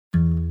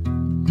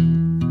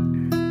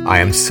I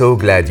am so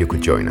glad you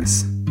could join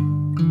us.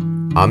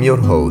 I'm your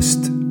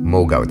host,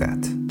 Mo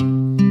Gaudat.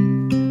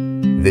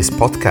 This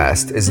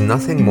podcast is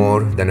nothing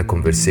more than a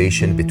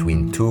conversation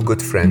between two good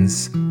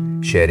friends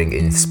sharing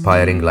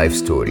inspiring life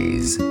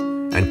stories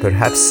and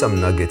perhaps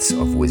some nuggets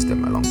of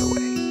wisdom along the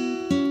way.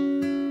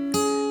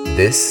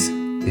 This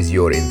is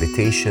your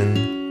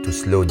invitation to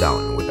slow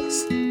down with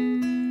us.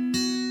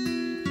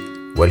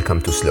 Welcome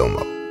to Slow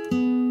Mo.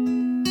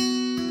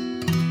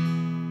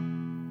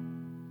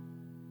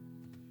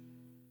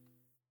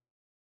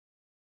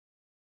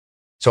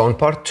 So on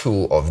part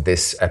 2 of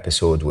this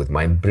episode with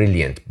my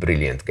brilliant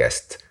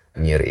guest,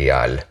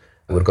 Eyal,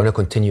 we're going to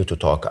continue to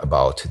talk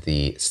about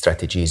the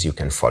strategies you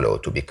can follow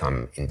to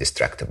become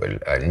indistractable.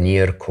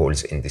 Nir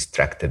calls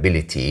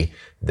indistractability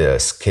the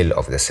skill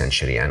of the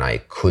century, and I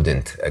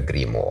couldn't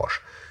agree more.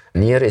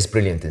 Nir is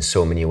brilliant in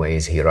so many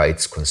ways. He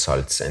writes,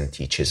 consults, and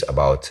teaches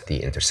about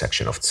the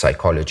intersection of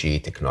psychology,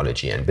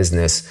 technology, and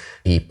business.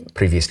 He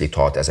previously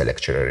taught as a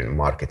lecturer in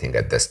marketing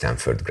at the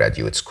Stanford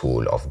Graduate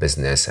School of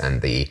Business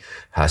and the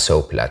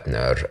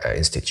Hasso-Plattner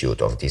Institute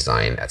of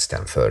Design at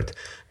Stanford.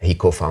 He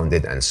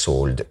co-founded and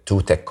sold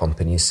 2 tech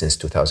companies since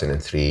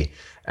 2003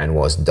 and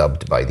was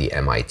dubbed by the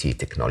MIT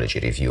Technology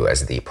Review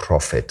as the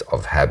prophet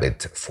of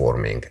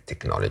habit-forming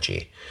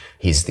technology.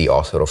 He's the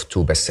author of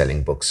 2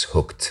 best-selling books,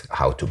 Hooked,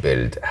 How to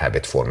Build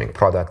Habit-Forming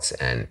Products,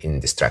 and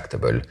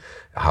Indistractable,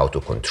 How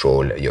to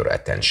Control Your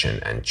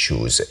Attention and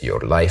Choose Your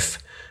Life.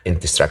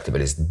 Indistractable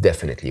is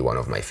definitely one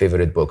of my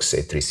favorite books.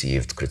 It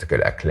received critical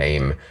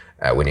acclaim,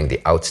 winning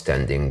the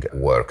Outstanding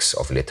Works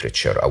of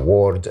Literature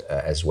Award,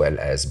 as well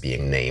as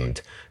being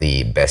named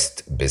the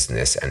Best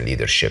Business and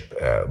Leadership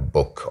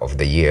Book of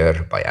the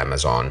Year by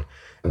Amazon,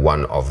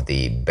 one of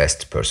the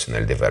Best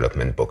Personal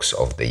Development Books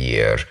of the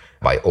Year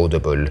by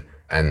Audible,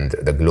 and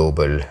the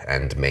Global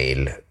and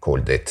Mail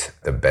called it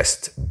the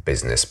Best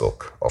Business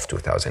Book of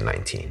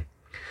 2019.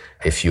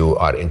 If you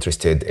are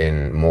interested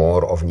in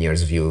more of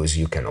Nir's views,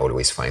 you can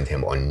always find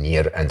him on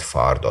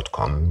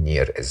nirandfar.com.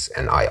 Nir is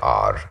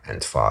N-I-R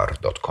and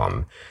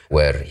far.com,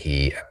 where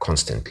he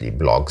constantly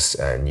blogs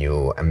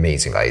new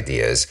amazing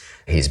ideas.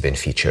 He's been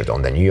featured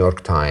on the New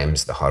York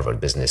Times, the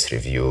Harvard Business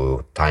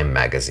Review, Time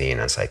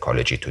Magazine, and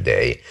Psychology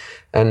Today.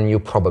 And you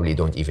probably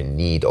don't even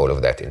need all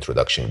of that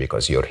introduction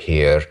because you're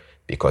here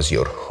because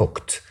you're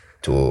hooked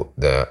to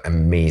the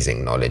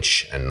amazing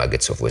knowledge and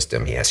nuggets of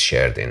wisdom he has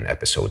shared in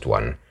episode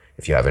 1.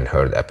 If you haven't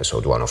heard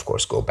episode 1, of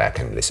course, go back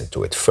and listen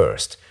to it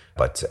first.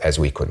 But as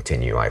we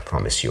continue, I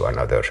promise you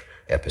another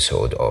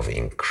episode of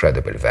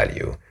incredible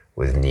value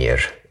with Nir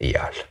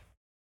Eyal.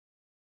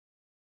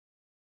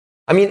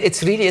 I mean,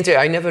 it's really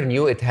interesting. I never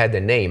knew it had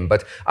a name,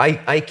 but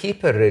I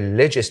keep a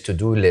religious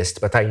to-do list,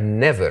 but I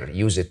never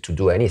use it to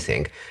do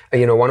anything.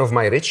 You know, one of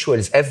my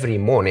rituals every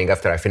morning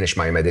after I finish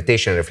my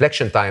meditation,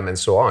 reflection time, and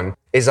so on,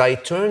 is I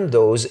turn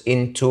those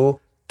into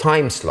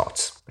time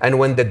slots. And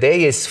when the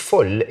day is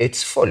full,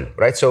 it's full,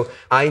 right? So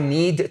I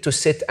need to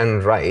sit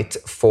and write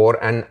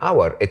for an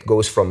hour. It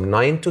goes from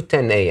 9 to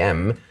 10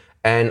 a.m.,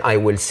 and I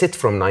will sit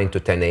from 9 to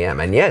 10 a.m.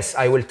 And yes,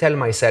 I will tell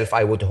myself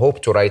I would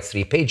hope to write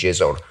 3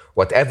 pages or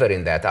whatever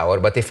in that hour.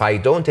 But if I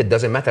don't, it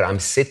doesn't matter. I'm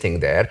sitting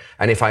there.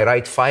 And if I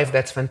write 5,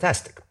 that's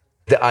fantastic.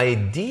 The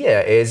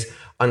idea is,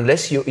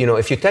 unless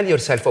if you tell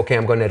yourself, okay,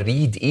 I'm going to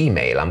read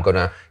email, I'm going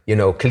to,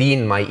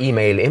 clean my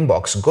email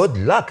inbox, good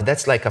luck.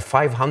 That's like a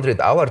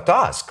 500-hour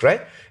task,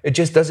 right? It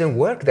just doesn't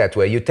work that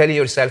way. You tell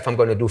yourself, I'm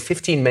going to do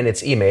 15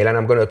 minutes email and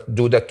I'm going to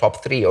do the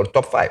top 3 or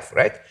top 5,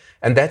 right?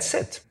 And that's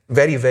it.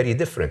 Very, very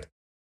different.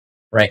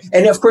 Right.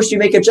 And of course, you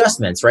make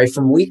adjustments, right?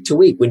 From week to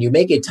week. When you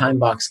make a time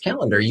box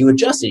calendar, you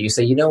adjust it. You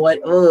say, you know what?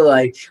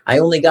 I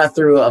only got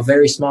through a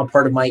very small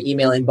part of my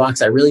email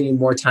inbox. I really need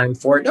more time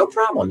for it. No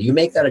problem. You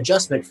make that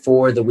adjustment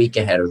for the week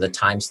ahead or the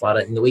time slot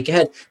in the week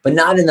ahead, but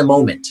not in the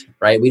moment,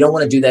 right? We don't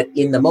want to do that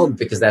in the moment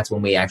because that's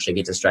when we actually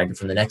get distracted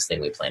from the next thing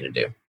we plan to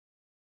do.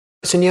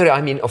 So, Nir, I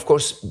mean, of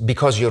course,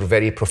 because you're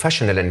very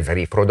professional and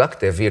very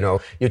productive,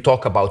 you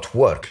talk about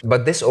work,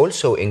 but this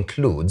also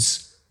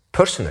includes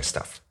personal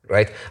stuff.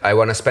 Right? I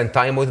want to spend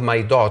time with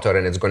my daughter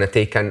and it's going to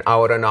take an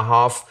hour and a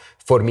half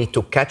for me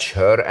to catch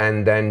her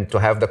and then to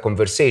have the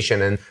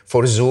conversation and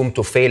for Zoom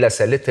to fail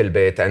us a little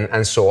bit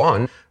and so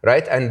on,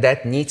 right? And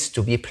that needs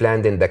to be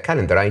planned in the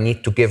calendar. I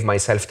need to give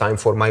myself time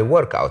for my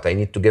workout. I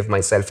need to give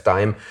myself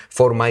time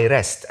for my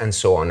rest and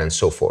so on and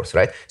so forth,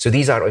 right? So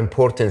these are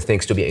important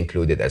things to be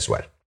included as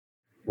well.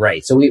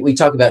 Right. So we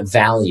talk about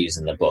values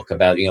in the book,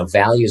 about,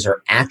 values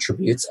are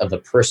attributes of the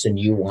person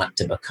you want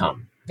to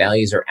become.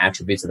 Values are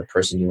attributes of the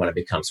person you want to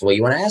become. So what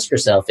you want to ask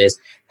yourself is,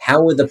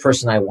 how would the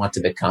person I want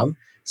to become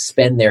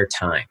spend their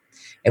time?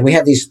 And we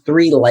have these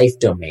 3 life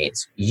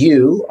domains.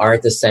 You are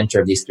at the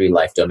center of these 3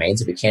 life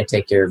domains. If you can't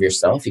take care of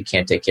yourself, you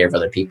can't take care of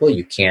other people,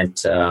 you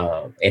can't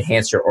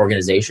enhance your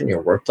organization,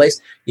 your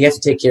workplace, you have to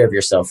take care of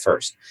yourself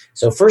first.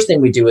 So first thing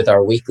we do with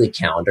our weekly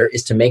calendar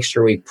is to make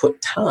sure we put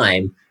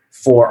time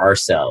for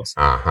ourselves.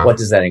 What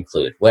does that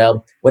include?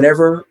 Well,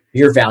 whatever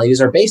your values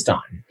are based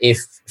on. If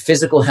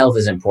physical health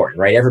is important,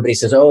 right? Everybody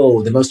says,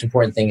 the most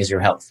important thing is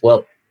your health.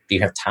 Well, Do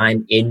you have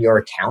time in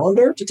your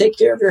calendar to take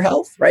care of your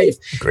health, right?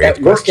 If Great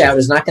that question. workout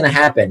is not going to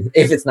happen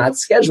if it's not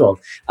scheduled.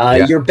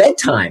 Your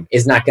bedtime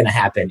is not going to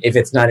happen if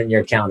it's not in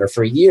your calendar.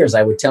 For years,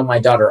 I would tell my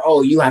daughter,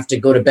 oh, you have to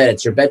go to bed.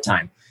 It's your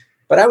bedtime.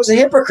 But I was a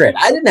hypocrite.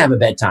 I didn't have a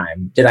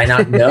bedtime. Did I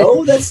not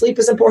know that sleep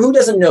is important? Who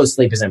doesn't know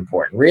sleep is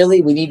important?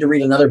 Really? We need to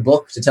read another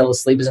book to tell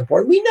us sleep is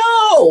important? We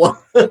know,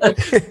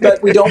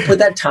 but we don't put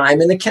that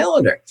time in the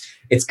calendar.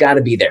 It's got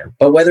to be there.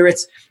 But whether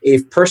it's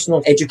if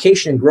personal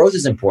education and growth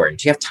is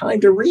important, do you have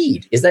time to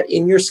read? Is that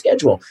in your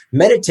schedule?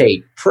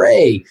 Meditate,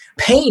 pray,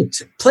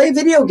 paint, play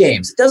video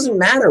games. It doesn't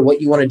matter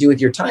what you want to do with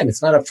your time.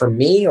 It's not up for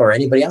me or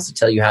anybody else to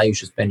tell you how you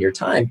should spend your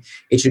time.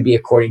 It should be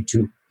according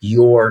to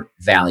your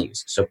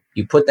values. So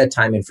you put that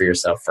time in for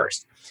yourself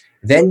first.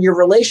 Then your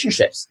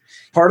relationships.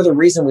 Part of the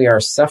reason we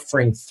are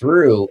suffering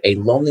through a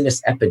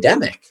loneliness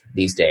epidemic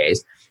these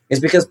days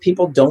is because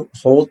people don't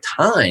hold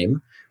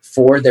time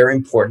for their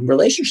important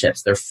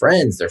relationships, their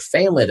friends, their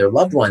family, their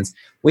loved ones.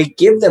 We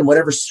give them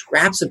whatever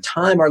scraps of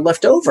time are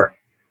left over.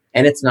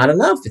 And it's not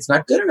enough. It's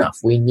not good enough.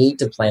 We need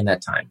to plan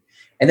that time.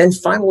 And then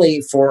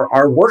finally, for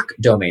our work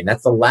domain,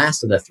 that's the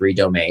last of the three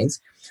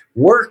domains.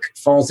 Work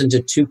falls into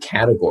two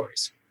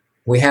categories.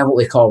 We have what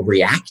we call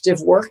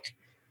reactive work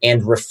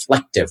and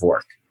reflective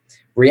work.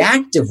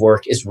 Reactive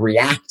work is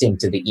reacting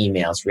to the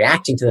emails,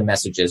 reacting to the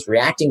messages,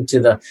 reacting to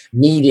the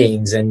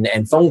meetings and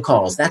phone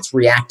calls. That's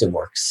reactive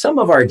work. Some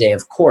of our day,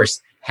 of course,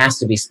 has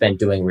to be spent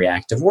doing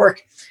reactive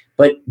work.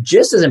 But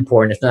just as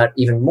important, if not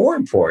even more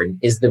important,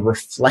 is the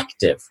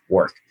reflective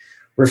work.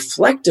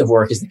 Reflective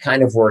work is the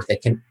kind of work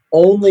that can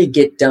only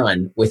get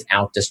done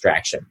without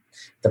distraction.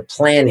 The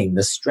planning,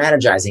 the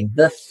strategizing,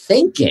 the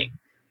thinking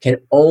can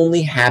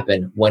only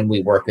happen when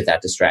we work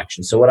without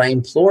distraction. So what I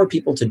implore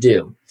people to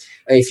do,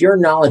 if you're a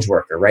knowledge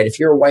worker, right? If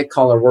you're a white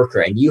collar worker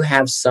and you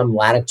have some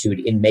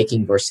latitude in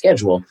making your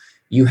schedule,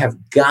 you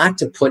have got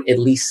to put at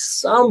least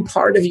some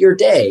part of your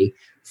day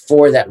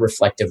for that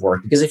reflective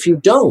work. Because if you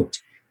don't,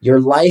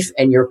 your life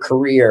and your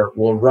career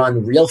will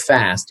run real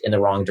fast in the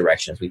wrong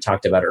direction. As we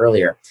talked about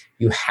earlier,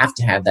 you have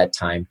to have that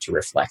time to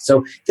reflect.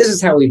 So this is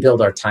how we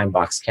build our time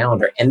box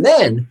calendar. And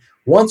then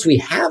once we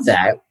have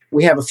that,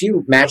 we have a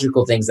few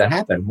magical things that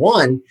happen.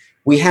 One,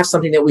 we have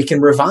something that we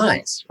can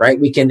revise, right?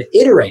 We can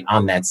iterate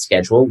on that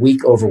schedule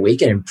week over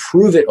week and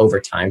improve it over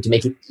time to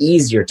make it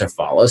easier to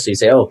follow. So you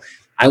say, oh,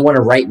 I want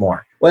to write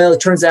more. Well, it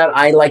turns out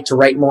I like to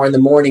write more in the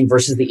morning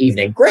versus the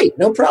evening. Great,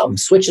 no problem.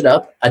 Switch it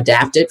up,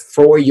 adapt it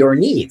for your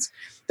needs.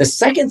 The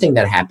second thing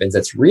that happens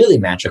that's really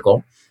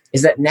magical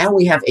is that now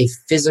we have a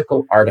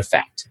physical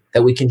artifact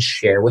that we can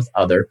share with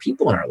other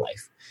people in our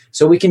life.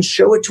 So we can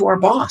show it to our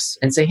boss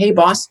and say, hey,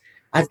 boss,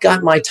 I've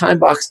got my time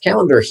box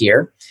calendar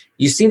here.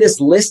 You see this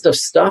list of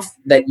stuff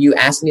that you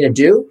asked me to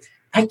do?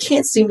 I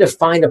can't seem to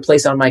find a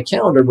place on my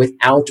calendar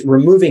without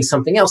removing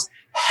something else.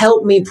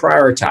 Help me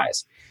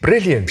prioritize.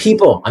 Brilliant.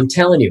 People, I'm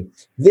telling you,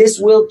 this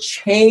will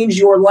change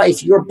your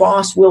life. Your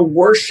boss will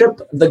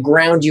worship the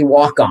ground you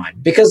walk on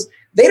because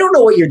they don't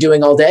know what you're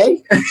doing all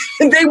day.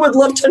 They would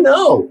love to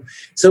know.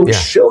 So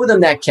show them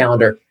that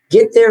calendar,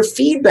 get their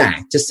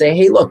feedback to say,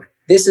 hey, look,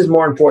 this is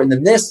more important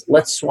than this.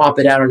 Let's swap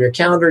it out on your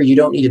calendar. You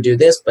don't need to do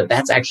this, but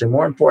that's actually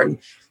more important.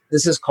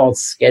 This is called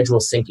schedule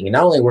syncing. It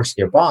not only works with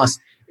your boss,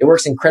 it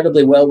works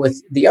incredibly well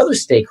with the other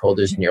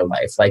stakeholders in your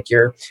life, like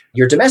your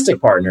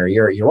domestic partner,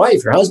 your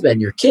wife, your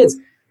husband, your kids.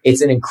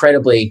 It's an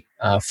incredibly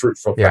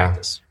fruitful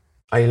practice.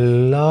 I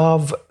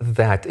love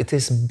that. It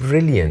is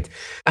brilliant.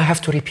 I have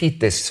to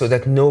repeat this so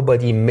that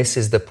nobody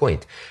misses the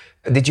point.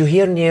 Did you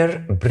hear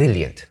near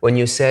brilliant when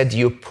you said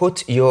you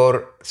put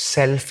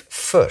yourself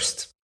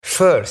first?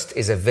 First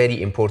is a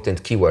very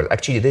important keyword.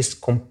 Actually, this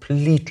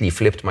completely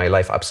flipped my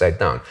life upside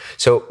down.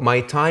 So my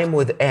time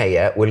with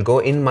Eyal will go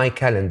in my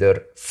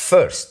calendar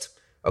first.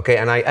 Okay,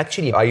 and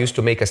I used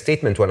to make a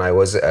statement when I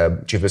was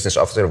Chief Business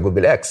Officer of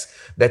Google X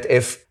that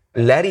if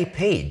Larry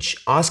Page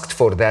asked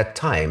for that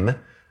time,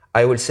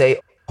 I will say,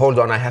 hold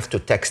on, I have to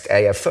text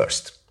Eyal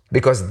first.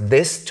 Because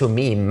this to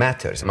me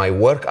matters. My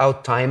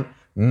workout time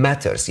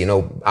matters. You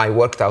know, I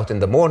worked out in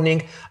the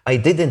morning. I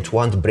didn't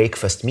want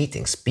breakfast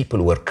meetings.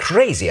 People were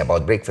crazy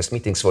about breakfast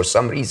meetings for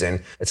some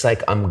reason. It's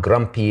like, I'm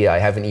grumpy. I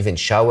haven't even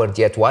showered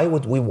yet. Why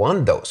would we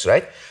want those,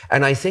 right?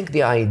 And I think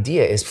the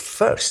idea is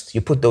first,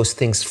 you put those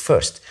things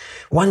first.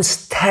 One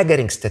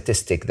staggering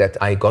statistic that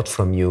I got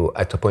from you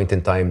at a point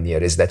in time here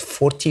is that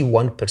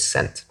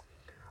 41%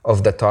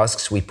 of the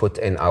tasks we put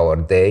in our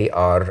day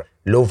are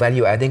low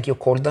value adding, you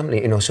call them.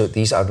 You know, so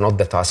these are not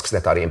the tasks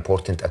that are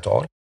important at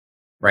all.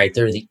 Right?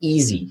 They're the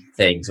easy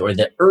things or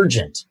the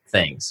urgent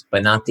things,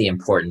 but not the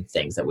important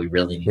things that we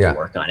really need to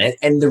work on.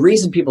 And the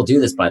reason people do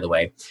this, by the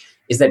way,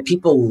 is that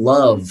people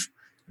love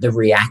the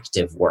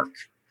reactive work.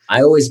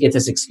 I always get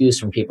this excuse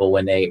from people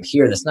when they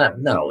hear this, not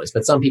always,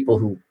 but some people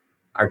who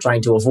are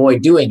trying to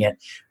avoid doing it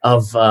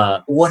of,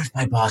 what if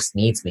my boss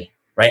needs me,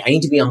 right? I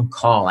need to be on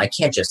call. I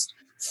can't just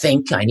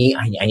think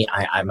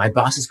my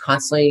boss is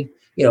constantly,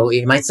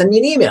 he might send me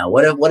an email.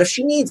 What if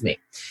she needs me?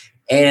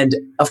 And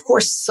of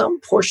course, some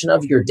portion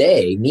of your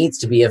day needs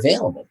to be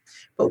available.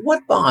 But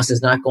what boss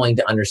is not going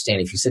to understand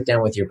if you sit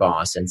down with your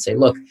boss and say,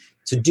 look,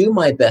 to do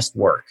my best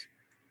work,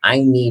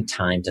 I need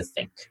time to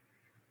think.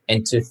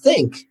 And to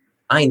think,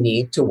 I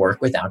need to work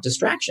without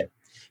distraction.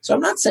 So I'm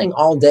not saying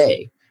all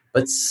day,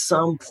 but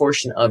some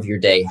portion of your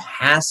day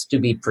has to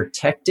be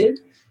protected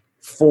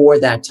for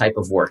that type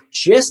of work.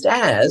 Just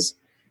as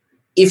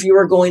if you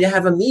were going to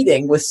have a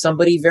meeting with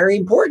somebody very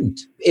important.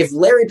 If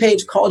Larry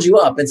Page called you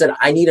up and said,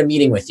 I need a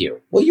meeting with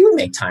you, well, you would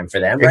make time for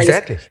them, right?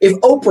 Exactly. If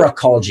Oprah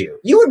called you,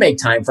 you would make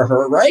time for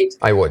her, right?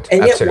 I would. And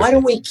yet, absolutely. why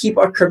don't we keep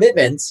our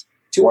commitments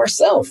to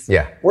ourselves?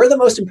 Yeah. We're the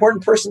most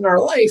important person in our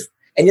life.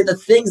 And yet the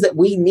things that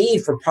we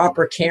need for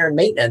proper care and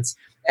maintenance,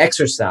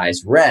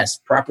 exercise,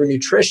 rest, proper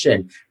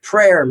nutrition,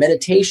 prayer,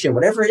 meditation,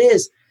 whatever it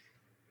is,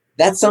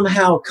 that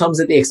somehow comes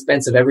at the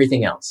expense of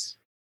everything else.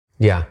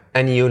 Yeah.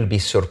 And you'll be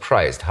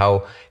surprised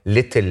how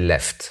little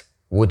left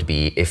would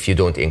be if you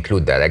don't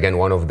include that. Again,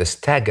 one of the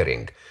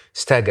staggering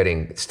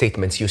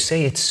statements. You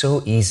say it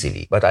so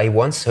easily, but I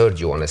once heard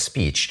you on a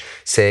speech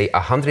say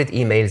 100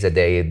 emails a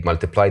day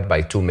multiplied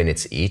by 2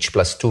 minutes each,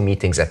 plus 2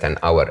 meetings at an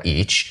hour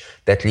each.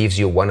 That leaves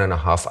you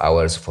 1.5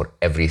 hours for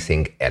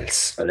everything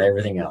else. But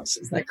everything else.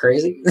 Isn't that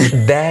crazy?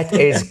 That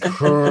is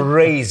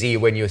crazy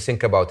when you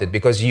think about it,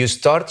 because you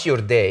start your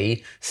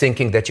day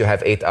thinking that you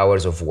have 8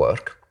 hours of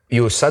work.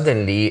 You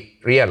suddenly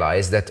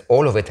realize that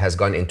all of it has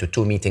gone into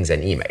 2 meetings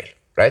and email,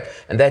 right?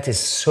 And that is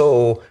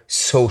so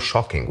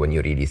shocking when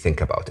you really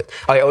think about it.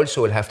 I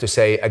also will have to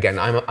say, again,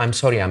 I'm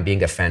sorry I'm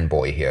being a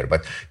fanboy here,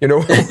 but you know.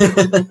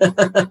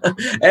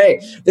 Hey,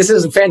 this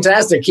is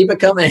fantastic. Keep it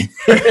coming.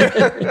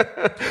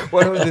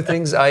 One of the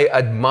things I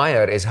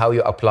admire is how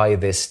you apply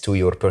this to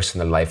your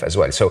personal life as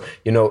well. So,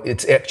 you know,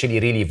 it's actually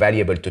really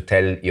valuable to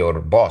tell your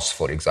boss,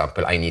 for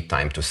example, I need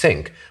time to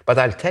think. But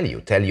I'll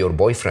tell your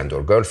boyfriend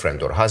or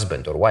girlfriend or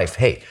husband or wife,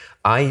 hey,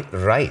 I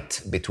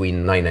write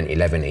between 9 and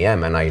 11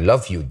 a.m. and I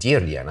love you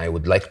dearly and I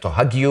would like to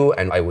hug you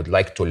and I would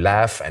like to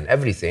laugh and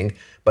everything.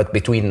 But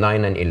between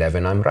 9 and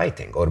 11, I'm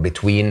writing, or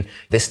between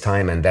this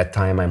time and that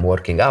time, I'm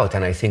working out.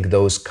 And I think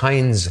those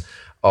kinds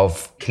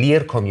of clear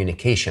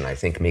communication, I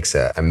think, makes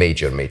a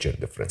major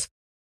difference.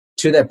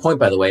 To that point,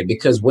 by the way,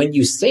 because when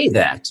you say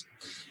that,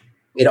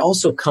 it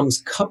also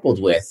comes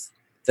coupled with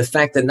the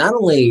fact that not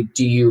only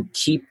do you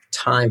keep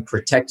time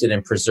protected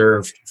and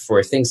preserved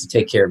for things to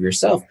take care of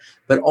yourself,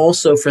 but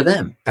also for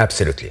them.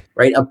 Absolutely.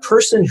 Right? A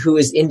person who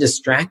is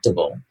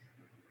indistractable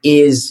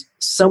is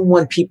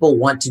someone people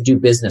want to do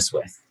business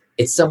with.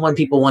 It's someone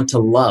people want to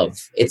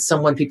love. It's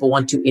someone people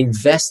want to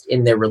invest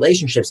in their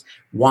relationships.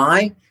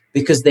 Why?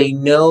 Because they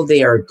know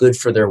they are good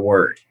for their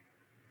word.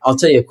 I'll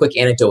tell you a quick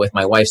anecdote with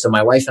my wife. So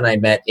my wife and I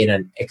met in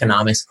an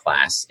economics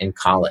class in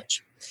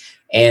college.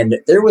 And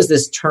there was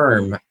this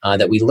term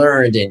that we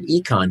learned in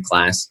econ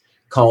class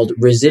called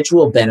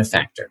residual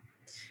benefactor.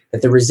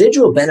 That the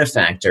residual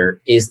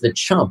benefactor is the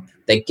chump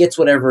that gets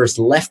whatever is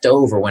left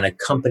over when a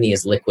company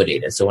is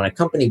liquidated. So when a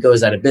company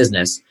goes out of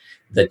business,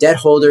 the debt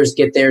holders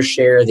get their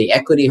share, the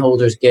equity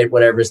holders get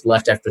whatever's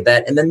left after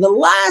that. And then the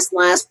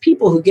last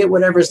people who get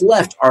whatever's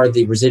left are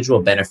the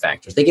residual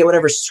benefactors. They get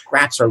whatever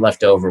scraps are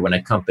left over when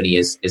a company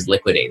is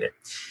liquidated.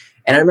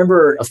 And I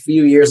remember a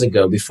few years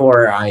ago,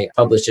 before I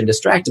published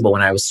Indistractable,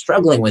 when I was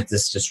struggling with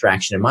this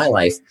distraction in my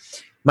life,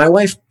 my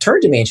wife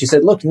turned to me and she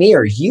said, look,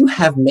 Nir, you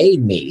have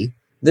made me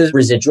the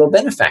residual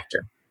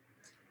benefactor.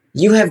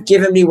 You have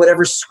given me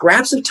whatever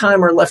scraps of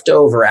time are left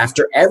over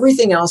after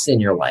everything else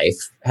in your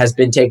life has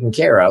been taken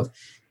care of.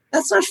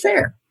 That's not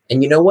fair.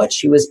 And you know what?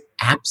 She was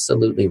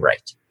absolutely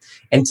right.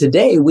 And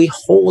today we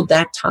hold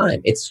that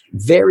time. It's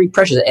very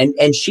precious.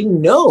 And she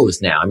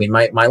knows now. I mean,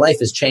 my life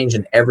has changed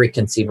in every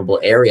conceivable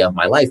area of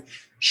my life.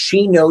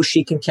 She knows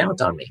she can count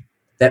on me,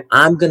 that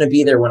I'm going to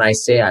be there when I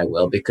say I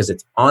will, because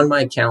it's on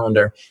my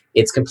calendar.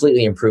 It's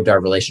completely improved our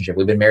relationship.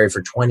 We've been married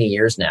for 20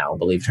 years now,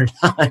 believe it or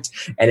not,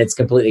 and it's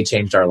completely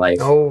changed our life.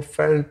 Oh,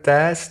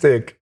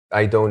 fantastic.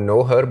 I don't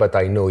know her, but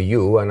I know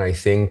you, and I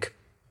think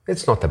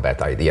it's not a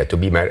bad idea to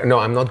be married. No,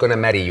 I'm not going to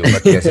marry you,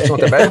 but yes, it's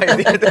not a bad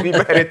idea to be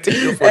married to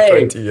you for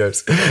 20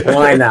 years.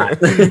 Why not?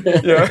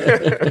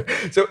 Yeah.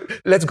 So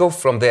let's go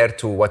from there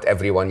to what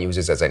everyone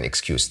uses as an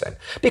excuse then.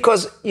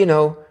 Because, you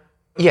know,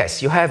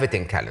 yes, you have it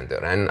in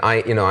calendar, and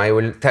I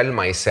will tell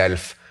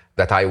myself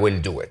that I will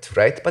do it,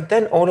 right? But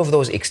then all of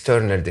those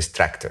external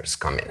distractors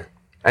come in.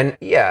 And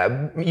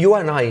yeah, you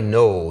and I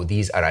know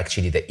these are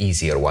actually the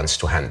easier ones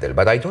to handle,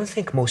 but I don't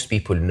think most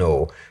people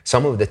know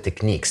some of the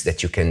techniques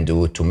that you can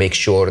do to make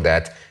sure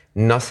that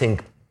nothing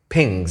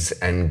pings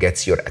and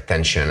gets your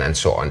attention and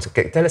so on. So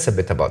tell us a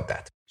bit about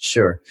that.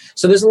 Sure.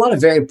 So there's a lot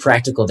of very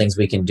practical things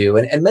we can do,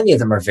 and many of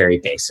them are very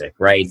basic,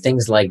 right?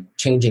 Things like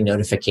changing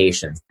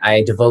notifications.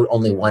 I devote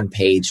only one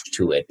page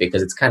to it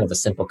because it's kind of a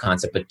simple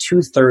concept, but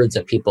 2/3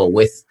 of people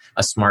with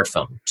a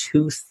smartphone,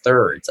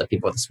 2/3 of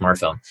people with a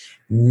smartphone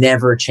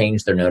never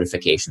change their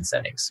notification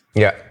settings.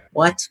 Yeah.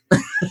 What?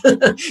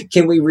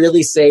 Can we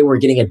really say we're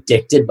getting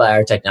addicted by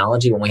our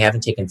technology when we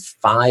haven't taken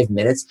 5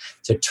 minutes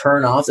to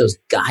turn off those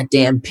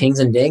goddamn pings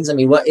and dings? I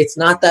mean, it's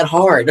not that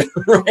hard,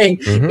 right?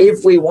 Mm-hmm.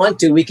 If we want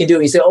to, we can do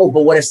it. You say, oh,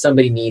 but what if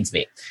somebody needs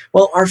me?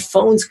 Well, our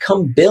phones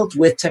come built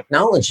with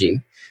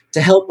technology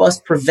to help us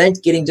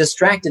prevent getting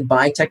distracted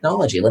by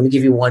technology. Let me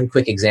give you one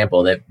quick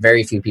example that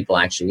very few people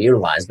actually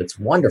utilize, but it's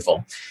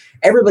wonderful.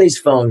 Everybody's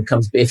phone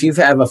comes, if you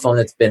have a phone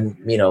that's been,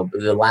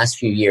 the last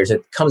few years,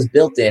 it comes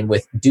built in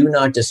with do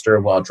not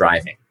disturb while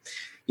driving.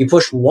 You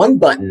push one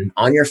button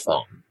on your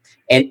phone,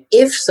 and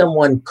if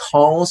someone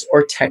calls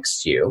or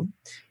texts you,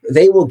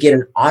 they will get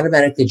an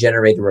automatically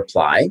generated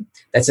reply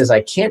that says,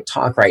 I can't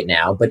talk right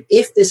now, but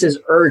if this is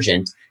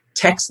urgent,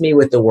 text me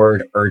with the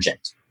word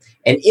urgent.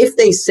 And if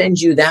they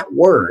send you that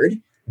word,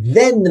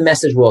 then the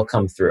message will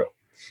come through.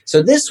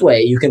 So this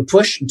way you can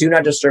push do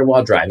not disturb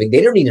while driving.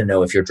 They don't need to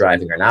know if you're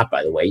driving or not,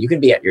 by the way. You can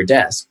be at your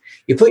desk.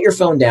 You put your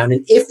phone down,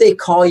 and if they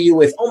call you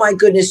with, oh my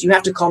goodness, you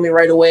have to call me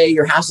right away,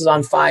 your house is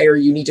on fire,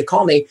 you need to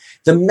call me,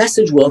 the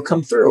message will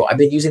come through. I've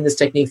been using this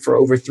technique for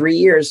over 3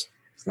 years.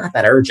 It's not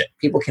that urgent.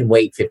 People can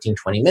wait 15,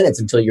 20 minutes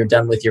until you're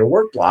done with your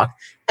work block,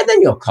 and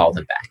then you'll call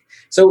them back.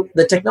 So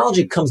the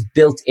technology comes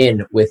built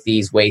in with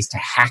these ways to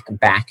hack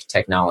back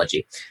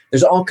technology.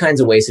 There's all kinds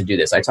of ways to do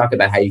this. I talk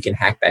about how you can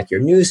hack back your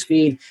news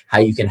feed, how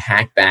you can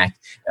hack back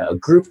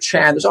group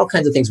chat. There's all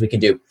kinds of things we can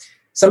do.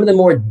 Some of the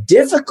more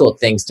difficult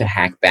things to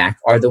hack back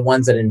are the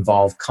ones that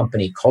involve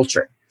company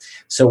culture.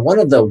 So one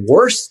of the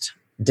worst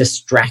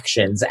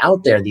distractions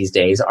out there these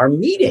days are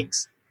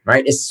meetings,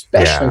 right?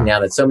 Especially now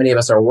that so many of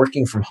us are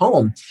working from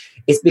home,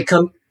 it's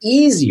become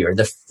easier.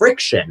 The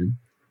friction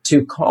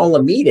to call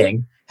a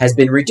meeting has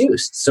been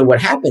reduced. So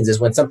what happens is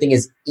when something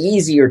is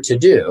easier to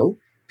do,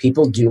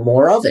 people do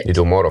more of it. You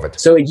do more of it.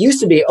 So it used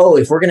to be,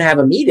 if we're going to have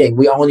a meeting,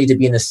 we all need to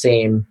be in the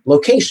same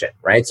location,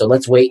 right? So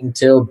let's wait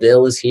until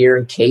Bill is here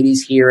and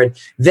Katie's here, and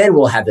then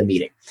we'll have the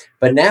meeting.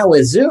 But now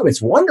with Zoom,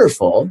 it's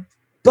wonderful,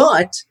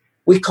 but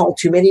we call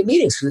too many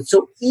meetings because it's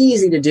so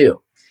easy to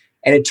do.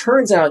 And it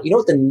turns out, you know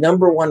what the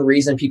number one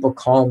reason people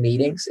call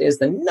meetings is?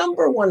 The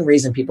number one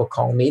reason people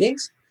call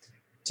meetings?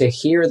 To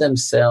hear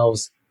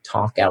themselves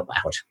talk out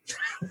loud.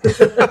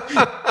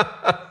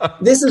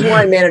 This is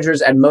why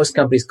managers at most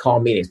companies call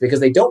meetings, because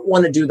they don't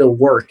want to do the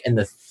work and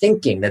the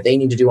thinking that they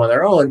need to do on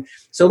their own.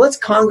 So let's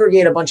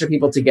congregate a bunch of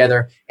people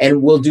together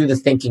and we'll do the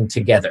thinking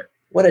together.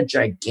 What a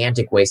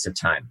gigantic waste of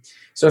time.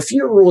 So a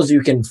few rules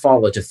you can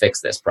follow to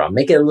fix this problem.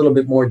 Make it a little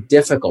bit more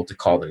difficult to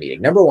call the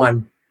meeting. Number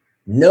one,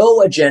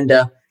 no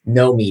agenda,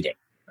 no meeting.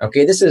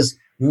 Okay, this is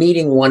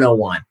meeting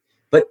 101.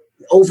 But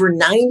over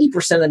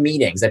 90% of the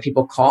meetings that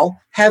people call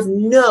have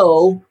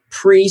no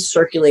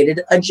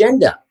pre-circulated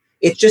agenda.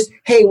 It's just,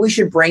 hey, we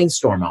should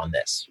brainstorm on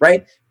this,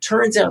 right?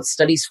 Turns out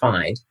studies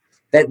find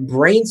that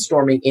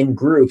brainstorming in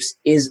groups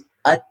is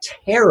a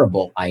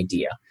terrible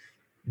idea.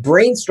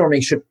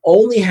 Brainstorming should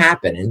only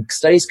happen, and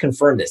studies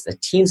confirm this,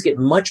 that teams get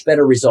much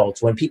better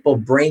results when people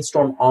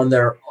brainstorm on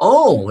their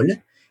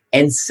own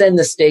and send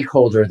the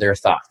stakeholder their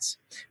thoughts.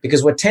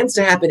 Because what tends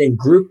to happen in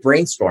group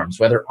brainstorms,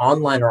 whether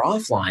online or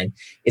offline,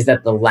 is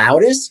that the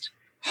loudest,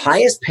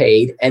 highest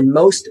paid, and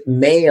most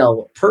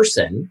male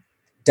person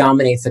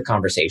dominates the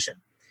conversation.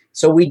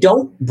 So we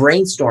don't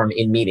brainstorm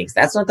in meetings.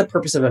 That's not the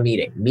purpose of a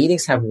meeting.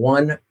 Meetings have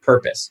one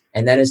purpose,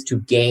 and that is to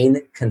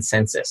gain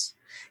consensus.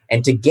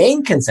 And to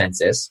gain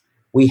consensus,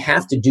 we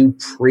have to do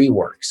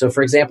pre-work. So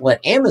for example,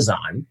 at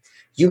Amazon,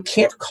 you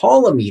can't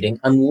call a meeting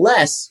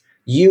unless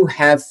you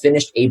have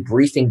finished a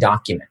briefing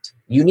document.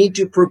 You need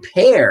to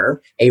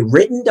prepare a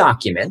written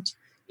document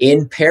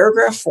in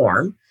paragraph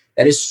form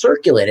that is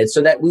circulated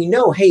so that we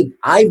know, hey,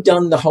 I've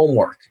done the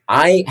homework.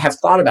 I have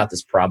thought about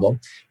this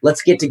problem.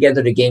 Let's get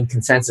together to gain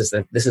consensus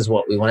that this is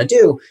what we want to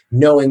do,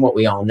 knowing what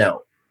we all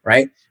know,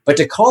 right? But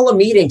to call a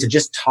meeting to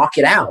just talk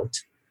it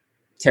out,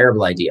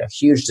 terrible idea,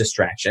 huge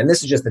distraction. And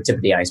this is just the tip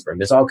of the iceberg.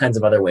 There's all kinds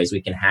of other ways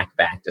we can hack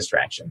back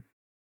distraction.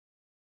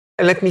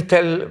 Let me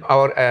tell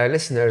our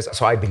listeners,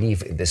 so I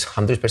believe in this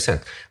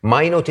 100%.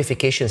 My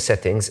notification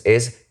settings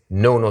is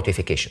no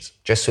notifications,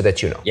 just so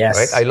that you know.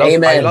 Yes. Right?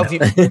 Amen. I love you.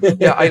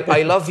 Yeah,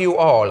 I love you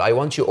all. I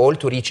want you all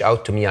to reach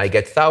out to me. I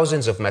get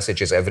thousands of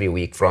messages every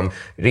week from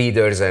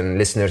readers and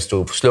listeners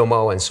to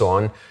Slow-Mo and so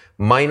on.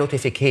 My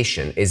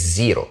notification is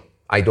 0.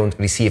 I don't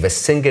receive a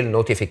single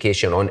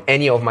notification on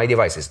any of my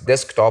devices,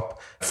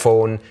 desktop,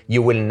 phone.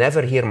 You will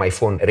never hear my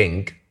phone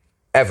ring.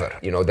 Ever.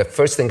 The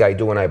first thing I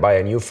do when I buy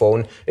a new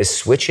phone is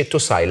switch it to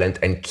silent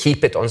and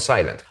keep it on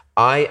silent.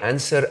 I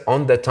answer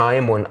on the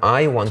time when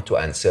I want to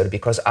answer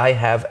because I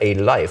have a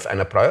life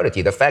and a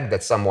priority. The fact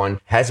that someone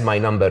has my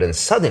number and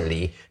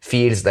suddenly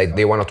feels like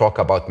they want to talk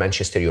about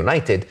Manchester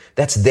United,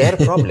 that's their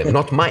problem,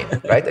 not mine,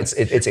 right?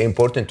 It's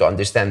important to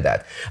understand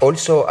that.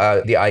 Also,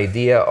 the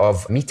idea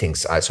of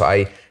meetings. So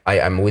I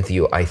am with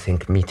you. I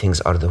think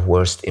meetings are the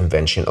worst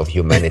invention of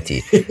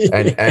humanity.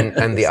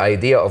 and the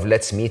idea of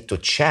let's meet to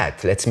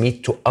chat, let's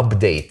meet to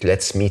update,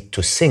 let's meet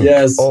to sync.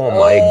 Yes. Oh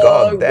my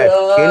God, that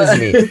kills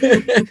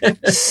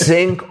me.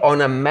 Sync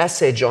on a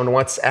message on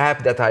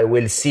WhatsApp that I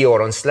will see,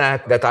 or on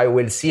Slack that I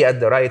will see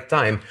at the right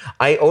time.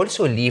 I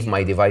also leave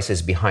my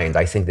devices behind.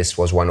 I think this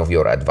was one of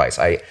your advice.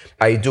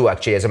 I do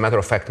actually, as a matter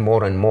of fact,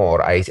 more and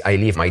more, I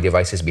leave my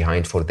devices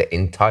behind for the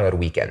entire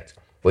weekend,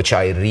 which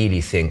I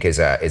really think is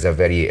a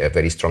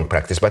very strong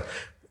practice.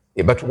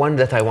 But one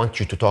that I want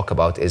you to talk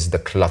about is the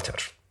clutter.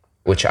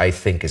 which I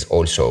think is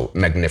also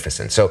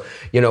magnificent. So,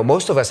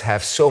 most of us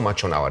have so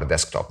much on our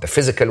desktop, the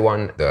physical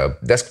one, the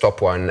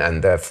desktop one,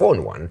 and the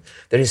phone one.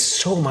 There is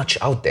so much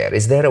out there.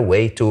 Is there a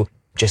way to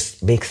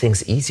just make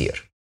things easier?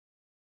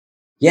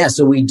 Yeah,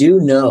 so we do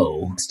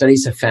know,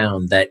 studies have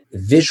found that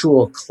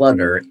visual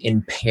clutter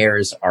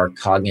impairs our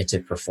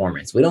cognitive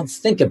performance. We don't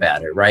think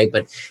about it, right?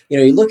 But,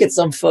 you look at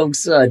some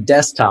folks'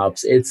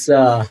 desktops,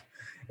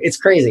 it's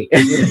crazy.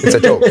 It's a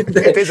joke.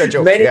 It is a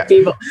joke. Many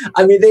people,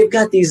 they've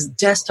got these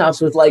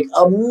desktops with like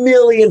 1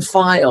 million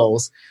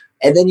files,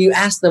 and then you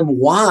ask them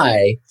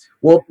why.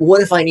 Well,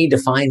 what if I need to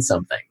find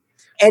something?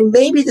 And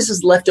maybe this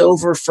is left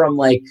over from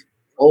like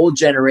old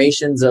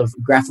generations of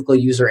graphical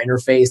user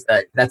interface,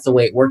 that's the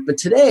way it worked. But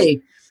today,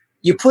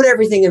 you put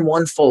everything in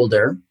one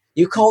folder,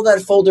 you call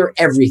that folder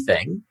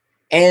everything,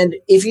 and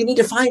if you need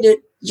to find it,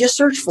 you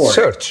search for it.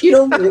 Search.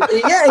 Yeah,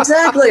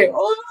 exactly.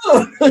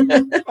 Oh.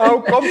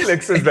 How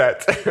complex is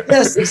that?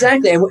 Yes,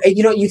 exactly. And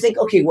you think,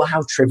 okay, well,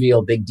 how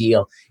trivial, big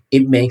deal.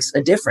 It makes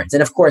a difference.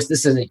 And of course,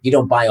 this isn't, you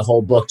don't buy a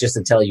whole book just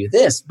to tell you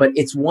this, but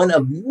it's one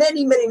of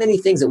many, many, many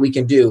things that we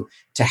can do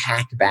to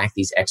hack back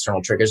these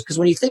external triggers. Because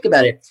when you think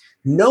about it,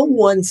 no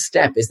one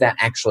step is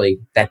actually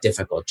that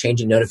difficult.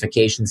 Changing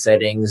notification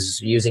settings,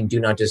 using do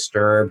not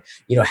disturb,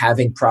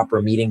 having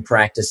proper meeting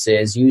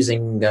practices,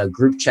 using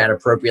group chat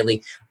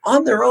appropriately.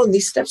 On their own,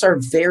 these steps are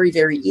very,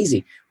 very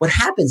easy. What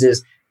happens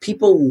is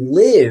people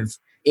live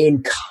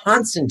in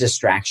constant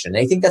distraction.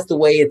 I think that's the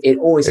way it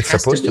always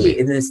has to be.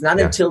 And it's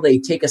not until they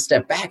take a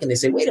step back and they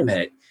say, wait a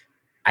minute,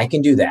 I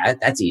can do that.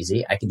 That's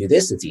easy. I can do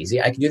this. It's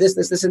easy. I can do this,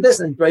 this, this, and this.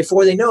 And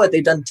before they know it,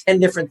 they've done 10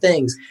 different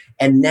things.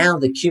 And now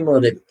the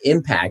cumulative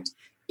impact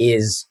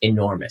is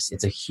enormous.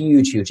 It's a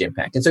huge, huge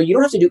impact. And so you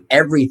don't have to do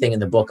everything in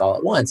the book all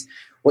at once.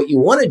 What you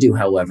want to do,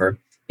 however,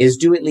 is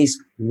do at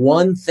least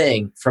one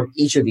thing from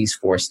each of these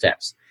 4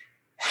 steps.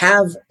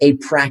 Have a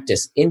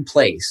practice in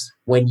place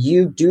when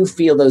you do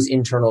feel those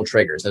internal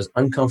triggers, those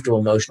uncomfortable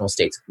emotional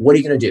states. What are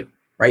you going to do,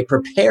 right?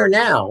 Prepare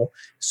now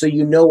so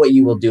you know what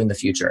you will do in the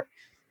future.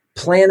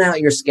 Plan out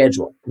your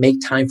schedule.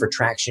 Make time for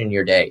traction in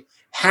your day.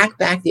 Hack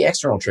back the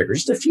external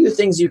triggers. Just a few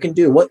things you can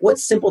do. What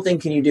simple thing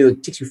can you do?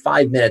 It takes you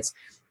 5 minutes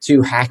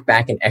to hack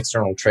back an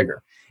external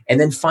trigger. And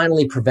then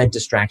finally, prevent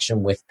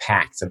distraction with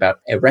pacts,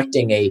 about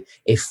erecting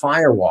a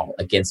firewall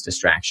against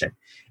distraction.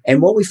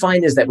 And what we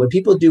find is that when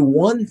people do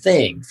one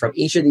thing from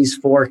each of these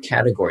 4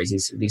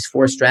 categories, these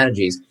 4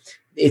 strategies,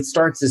 it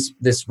starts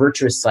this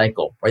virtuous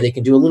cycle where they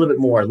can do a little bit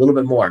more.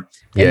 And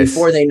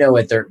before they know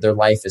it, their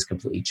life is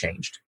completely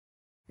changed.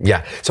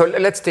 Yeah. So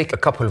let's take a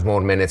couple of more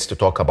minutes to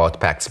talk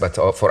about pacts. But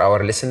for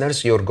our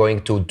listeners, you're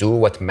going to do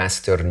what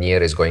Master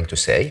Nir is going to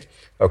say.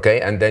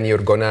 Okay, and then you're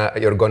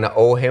gonna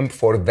owe him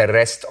for the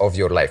rest of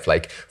your life.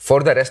 Like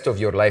for the rest of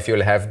your life,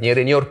 you'll have Nir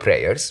in your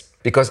prayers,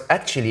 because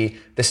actually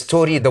the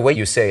story, the way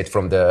you say it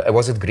from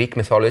was it Greek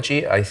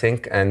mythology, I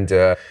think, and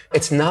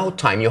it's now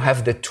time. You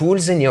have the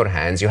tools in your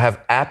hands. You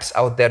have apps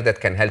out there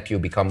that can help you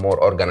become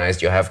more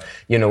organized. You have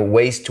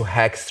ways to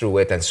hack through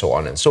it and so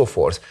on and so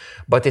forth.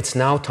 But it's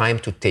now time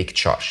to take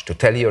charge, to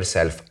tell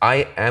yourself,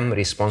 I am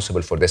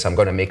responsible for this. I'm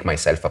going to make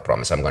myself a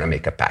promise. I'm going to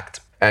make a pact.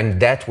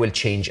 And that will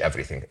change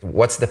everything.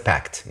 What's the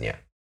pact? Yeah.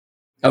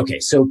 Okay,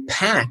 so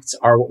pacts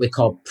are what we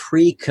call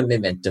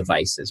pre-commitment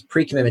devices.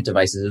 Pre-commitment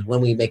devices is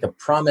when we make a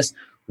promise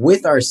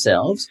with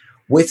ourselves,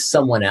 with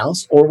someone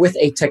else, or with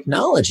a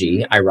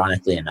technology,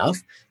 ironically enough,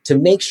 to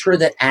make sure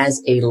that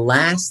as a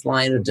last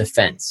line of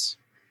defense,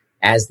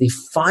 as the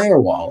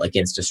firewall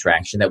against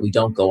distraction, that we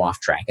don't go off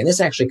track. And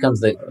this actually comes,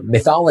 the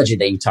mythology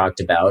that you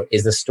talked about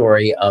is the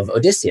story of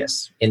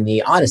Odysseus in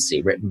the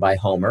Odyssey, written by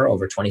Homer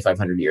over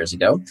 2,500 years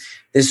ago.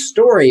 This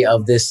story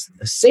of this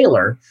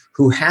sailor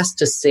who has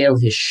to sail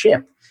his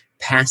ship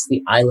past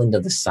the island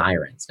of the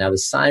Sirens. Now, the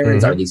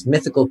Sirens are these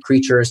mythical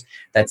creatures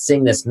that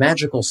sing this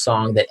magical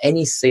song that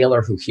any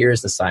sailor who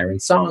hears the siren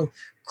song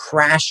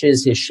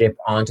crashes his ship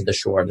onto the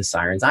shore of the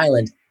Sirens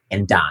Island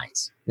and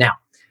dies. Now,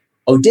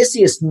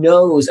 Odysseus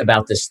knows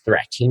about this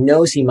threat. He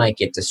knows he might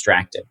get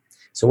distracted.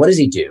 So what does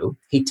he do?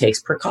 He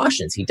takes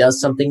precautions. He does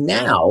something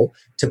now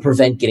to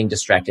prevent getting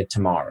distracted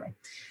tomorrow.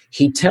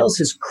 He tells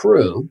his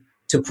crew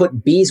to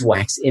put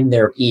beeswax in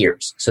their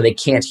ears so they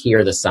can't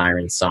hear the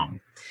siren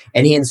song.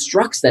 And he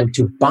instructs them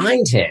to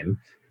bind him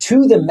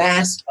to the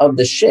mast of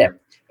the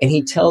ship. And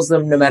he tells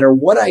them, no matter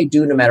what I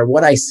do, no matter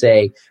what I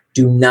say,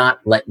 do not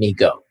let me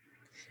go.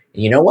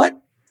 And you know what?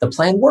 The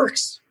plan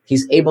works.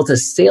 He's able to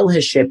sail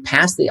his ship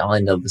past the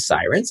island of the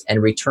Sirens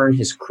and return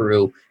his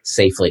crew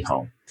safely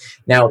home.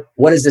 Now,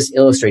 what does this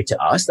illustrate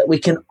to us? That we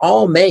can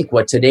all make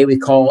what today we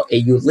call a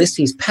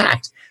Ulysses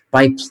Pact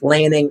by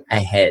planning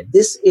ahead.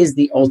 This is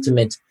the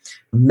ultimate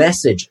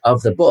message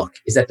of the book,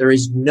 is that there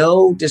is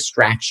no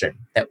distraction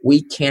that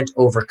we can't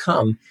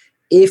overcome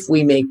if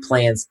we make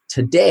plans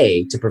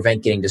today to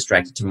prevent getting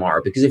distracted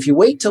tomorrow. Because if you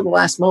wait till the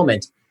last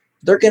moment,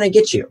 they're going to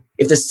get you.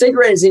 If the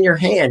cigarette is in your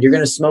hand, you're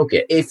going to smoke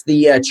it. If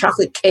the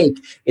chocolate cake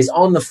is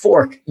on the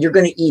fork, you're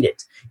going to eat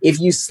it. If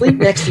you sleep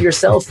next to your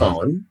cell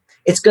phone,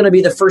 it's going to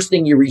be the first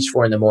thing you reach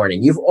for in the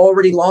morning. You've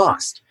already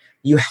lost.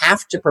 You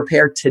have to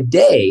prepare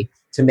today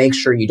to make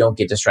sure you don't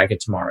get distracted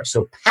tomorrow.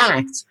 So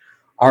pacts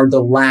are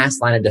the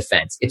last line of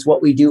defense. It's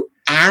what we do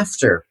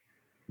after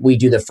we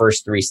do the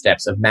first 3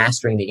 steps of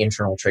mastering the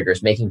internal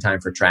triggers, making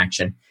time for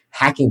traction,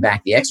 hacking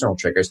back the external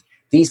triggers.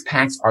 These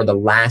pacts are the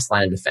last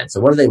line of defense. So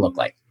what do they look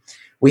like?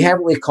 We have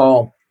what we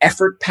call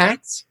effort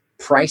pacts,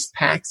 price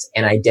pacts,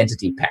 and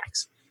identity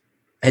pacts.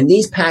 And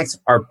these pacts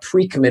are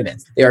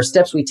pre-commitments. They are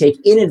steps we take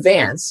in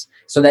advance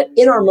so that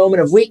in our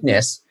moment of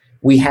weakness,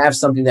 we have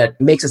something that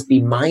makes us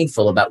be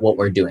mindful about what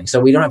we're doing. So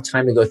we don't have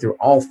time to go through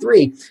all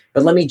 3,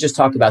 but let me just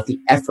talk about the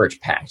effort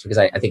pact because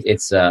I think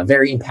it's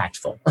very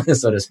impactful,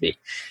 so to speak.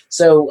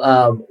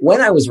 So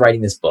when I was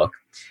writing this book,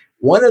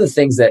 one of the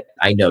things that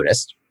I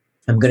noticed,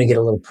 I'm going to get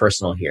a little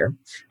personal here,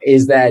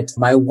 is that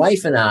my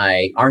wife and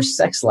I, our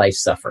sex life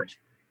suffered,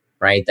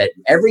 right? That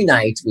every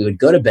night we would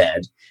go to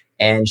bed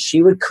and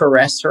she would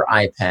caress her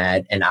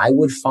iPad and I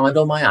would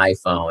fondle my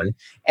iPhone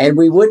and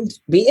we wouldn't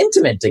be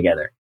intimate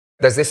together.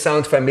 Does this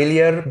sound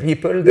familiar,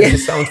 people? Does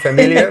this sound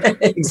familiar?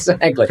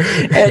 Exactly.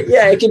 And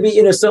yeah, it can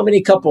be, so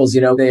many couples,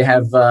 they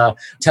have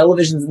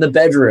televisions in the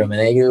bedroom and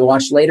they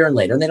watch later and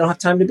later and they don't have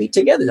time to be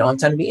together. They don't have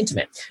time to be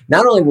intimate.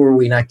 Not only were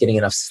we not getting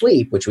enough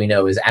sleep, which we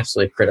know is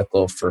absolutely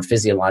critical for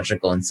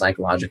physiological and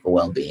psychological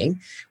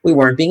well-being, we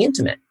weren't being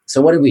intimate.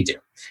 So what did we do?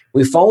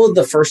 We followed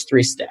the first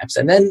 3 steps.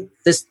 And then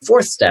this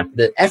 4th step,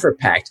 the effort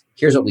pact,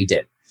 here's what we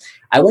did.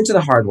 I went to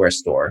the hardware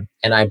store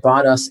and I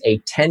bought us a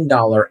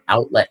 $10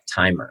 outlet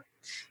timer.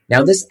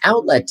 Now, this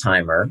outlet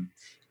timer,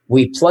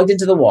 we plugged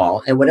into the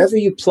wall, and whatever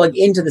you plug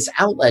into this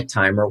outlet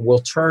timer will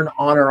turn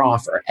on or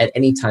off at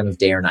any time of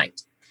day or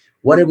night.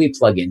 What did we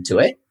plug into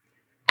it?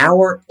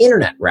 Our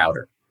internet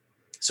router.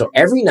 So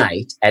every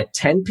night at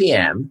 10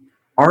 p.m.,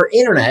 our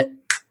internet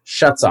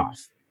shuts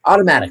off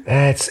automatically.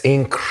 That's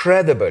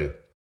incredible.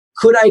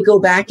 Could I go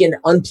back and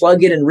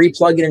unplug it and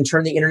replug it and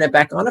turn the internet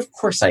back on? Of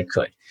course I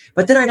could.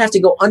 But then I'd have to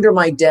go under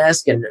my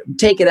desk and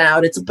take it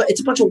out. It's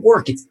a bunch of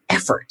work. It's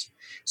effort.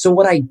 So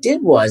what I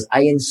did was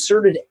I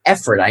inserted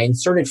effort. I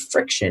inserted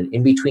friction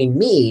in between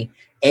me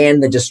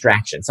and the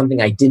distraction,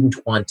 something I didn't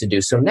want to do.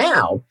 So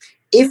now,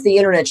 if the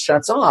internet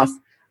shuts off,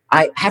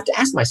 I have to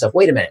ask myself,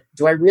 wait a minute,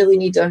 do I really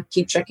need to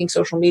keep checking